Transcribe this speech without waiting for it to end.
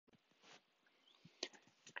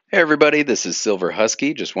Hey everybody, this is Silver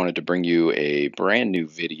Husky. Just wanted to bring you a brand new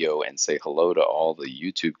video and say hello to all the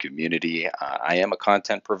YouTube community. I am a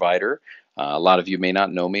content provider. A lot of you may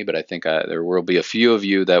not know me, but I think there will be a few of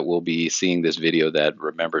you that will be seeing this video that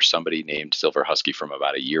remember somebody named Silver Husky from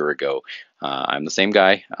about a year ago. I'm the same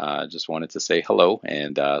guy. Just wanted to say hello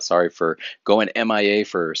and sorry for going MIA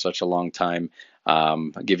for such a long time. I'll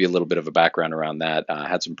give you a little bit of a background around that. I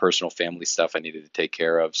had some personal family stuff I needed to take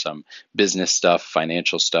care of, some business stuff,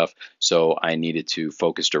 financial stuff. So I needed to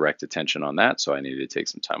focus direct attention on that. So I needed to take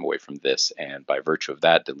some time away from this. And by virtue of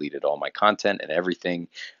that, deleted all my content and everything.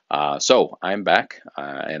 So I'm back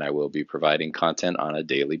and I will be providing content on a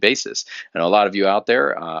daily basis. And a lot of you out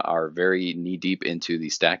there are very knee deep into the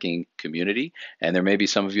stacking community. And there may be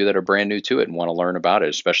some of you that are brand new to it and want to learn about it,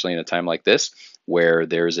 especially in a time like this where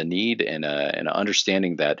there's a need and an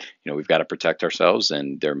understanding that we've got to protect ourselves,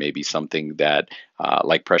 and there may be something that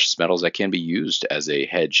like precious metals that can be used as a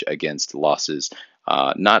hedge against losses.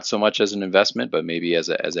 Not so much as an investment, but maybe as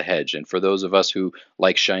a hedge. And for those of us who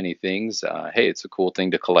like shiny things, hey, it's a cool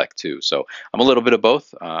thing to collect too. So I'm a little bit of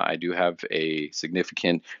both. I do have a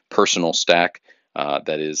significant personal stack.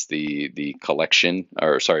 That is the collection,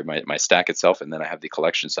 or sorry, my stack itself, and then I have the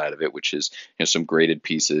collection side of it, which is some graded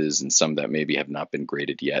pieces and some that maybe have not been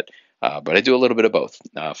graded yet. But I do a little bit of both,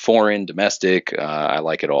 foreign, domestic. I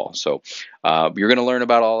like it all. So you're going to learn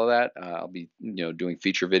about all of that. I'll be doing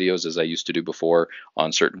feature videos as I used to do before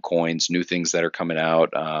on certain coins, new things that are coming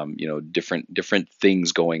out, different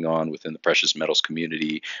things going on within the precious metals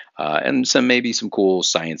community, and maybe some cool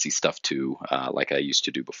sciencey stuff too, like I used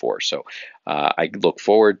to do before. So I look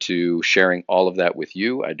forward to sharing all of that with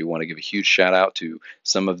you. I do want to give a huge shout out to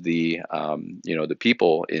some of the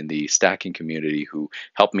people in the stacking community who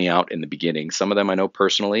helped me out in the beginning. Some of them I know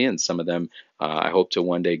personally, and some of them I hope to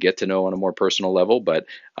one day get to know on a more personal level. But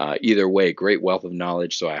either way, great wealth of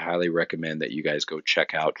knowledge. So I highly recommend that you guys go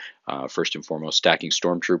check out, first and foremost, Stacking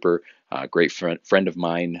Stormtrooper. Great friend of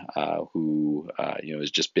mine who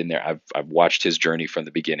has just been there. I've watched his journey from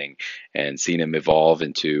the beginning and seen him evolve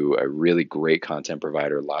into a really great content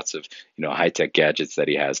provider. Lots of high tech gadgets that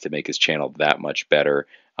he has to make his channel that much better.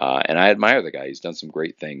 And I admire the guy. He's done some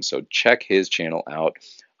great things. So check his channel out.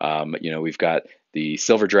 We've got the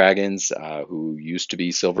Silver Dragons, who used to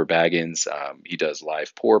be Silver Baggins. He does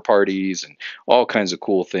live pour parties and all kinds of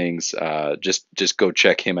cool things. Just go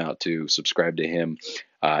check him out too. Subscribe to him.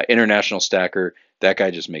 International Stacker. That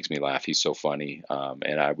guy just makes me laugh. He's so funny,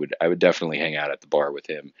 and I would definitely hang out at the bar with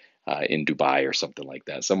him in Dubai or something like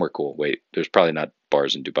that. Somewhere cool. Wait, there's probably not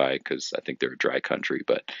bars in Dubai because I think they're a dry country,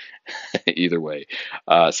 but either way.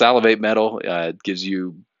 Salivate Metal gives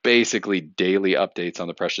you basically daily updates on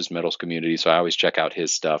the precious metals community. So I always check out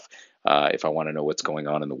his stuff if I want to know what's going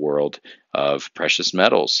on in the world of precious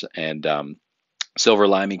metals. And Silver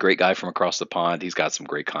Limey, great guy from across the pond. He's got some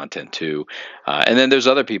great content too. And then there's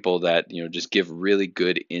other people that just give really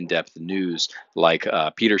good in-depth news, like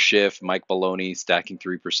Peter Schiff, Mike Baloney, Stacking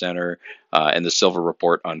 3%er, and the Silver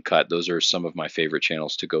Report Uncut. Those are some of my favorite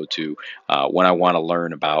channels to go to when I want to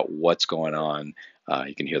learn about what's going on.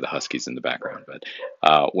 You can hear the Huskies in the background, but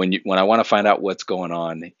when I want to find out what's going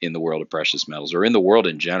on in the world of precious metals or in the world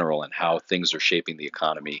in general and how things are shaping the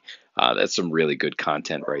economy, that's some really good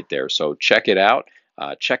content right there. So check it out.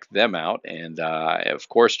 Check them out, and of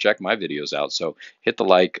course, check my videos out. So hit the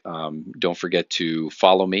like. Don't forget to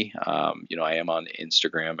follow me. I am on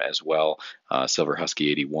Instagram as well, Silver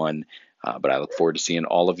Husky 81. But I look forward to seeing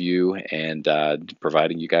all of you and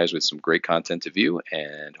providing you guys with some great content to view.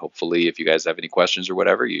 And hopefully, if you guys have any questions or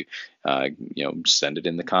whatever, send it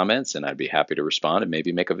in the comments, and I'd be happy to respond and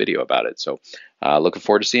maybe make a video about it. So, looking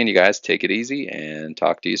forward to seeing you guys. Take it easy and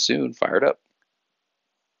talk to you soon. Fired up.